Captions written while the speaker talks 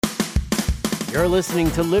You're listening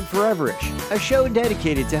to Live Foreverish, a show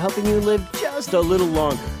dedicated to helping you live just a little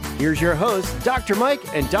longer. Here's your host, Dr. Mike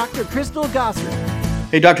and Dr. Crystal Gossard.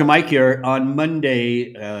 Hey, Dr. Mike here. On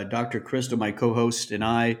Monday, Dr. Crystal, my co-host,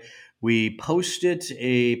 and we posted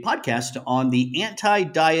a podcast on the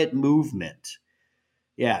anti-diet movement.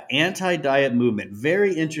 Yeah, anti-diet movement.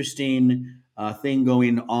 Very interesting thing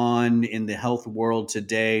going on in the health world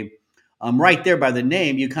today. Right there by the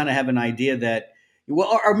name, you kind of have an idea that,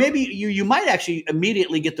 well, or maybe you might actually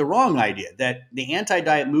immediately get the wrong idea that the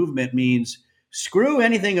anti-diet movement means screw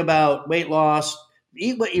anything about weight loss,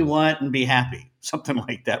 eat what you want and be happy. Something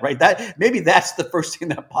like that, right? That's the first thing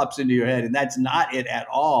that pops into your head, and that's not it at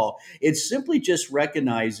all. It's simply just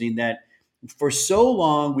recognizing that for so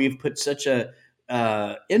long we've put such a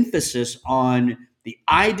emphasis on the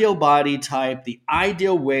ideal body type, the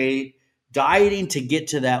ideal weight, dieting to get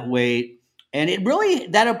to that weight. And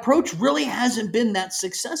that approach really hasn't been that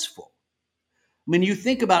successful. When you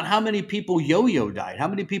think about how many people yo-yo diet, how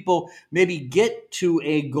many people maybe get to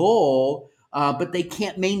a goal, but they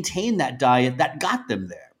can't maintain that diet that got them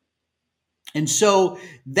there. And so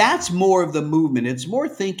that's more of the movement. It's more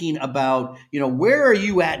thinking about, where are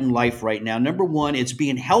you at in life right now? Number one, it's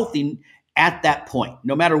being healthy at that point.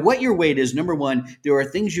 No matter what your weight is, number one, there are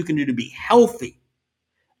things you can do to be healthy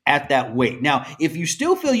at that weight. Now, if you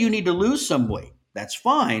still feel you need to lose some weight, that's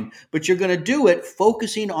fine, but you're going to do it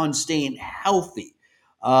focusing on staying healthy.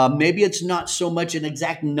 Maybe it's not so much an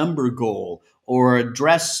exact number goal or a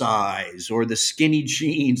dress size or the skinny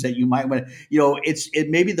jeans that you might want to,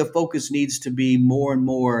 maybe the focus needs to be more and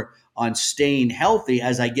more on staying healthy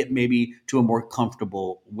as I get maybe to a more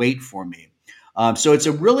comfortable weight for me. So it's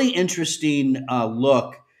a really interesting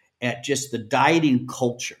look at just the dieting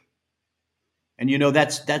culture. And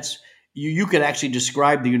that's you could actually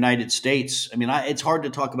describe the United States. I mean, it's hard to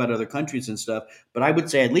talk about other countries and stuff, but I would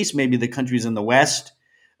say at least maybe the countries in the West.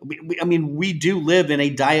 We do live in a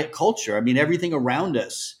diet culture. I mean, everything around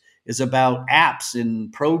us is about apps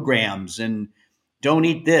and programs and don't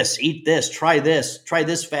eat this, try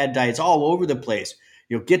this fad diet. It's all over the place.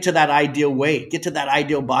 Get to that ideal weight, get to that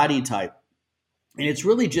ideal body type. And it's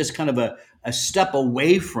really just kind of a step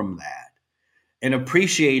away from that and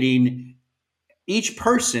appreciating each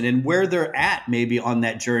person and where they're at maybe on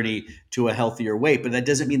that journey to a healthier weight. But that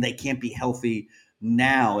doesn't mean they can't be healthy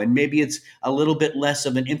now. And maybe it's a little bit less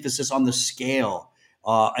of an emphasis on the scale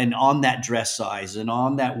and on that dress size and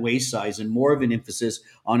on that waist size and more of an emphasis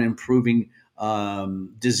on improving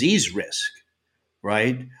disease risk,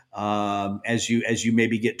 right? As you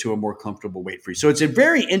maybe get to a more comfortable weight for you. So it's a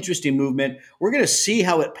very interesting movement. We're going to see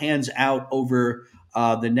how it pans out over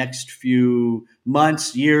the next few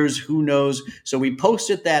months, years, who knows. So we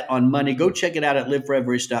posted that on Monday. Go check it out at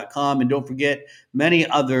liveforeverish.com. And don't forget many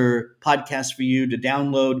other podcasts for you to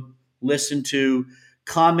download, listen to,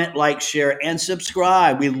 comment, like, share, and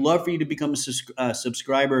subscribe. We'd love for you to become a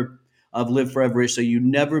subscriber of Live Foreverish so you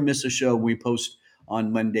never miss a show we post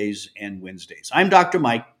on Mondays and Wednesdays. I'm Dr.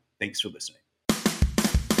 Mike. Thanks for listening.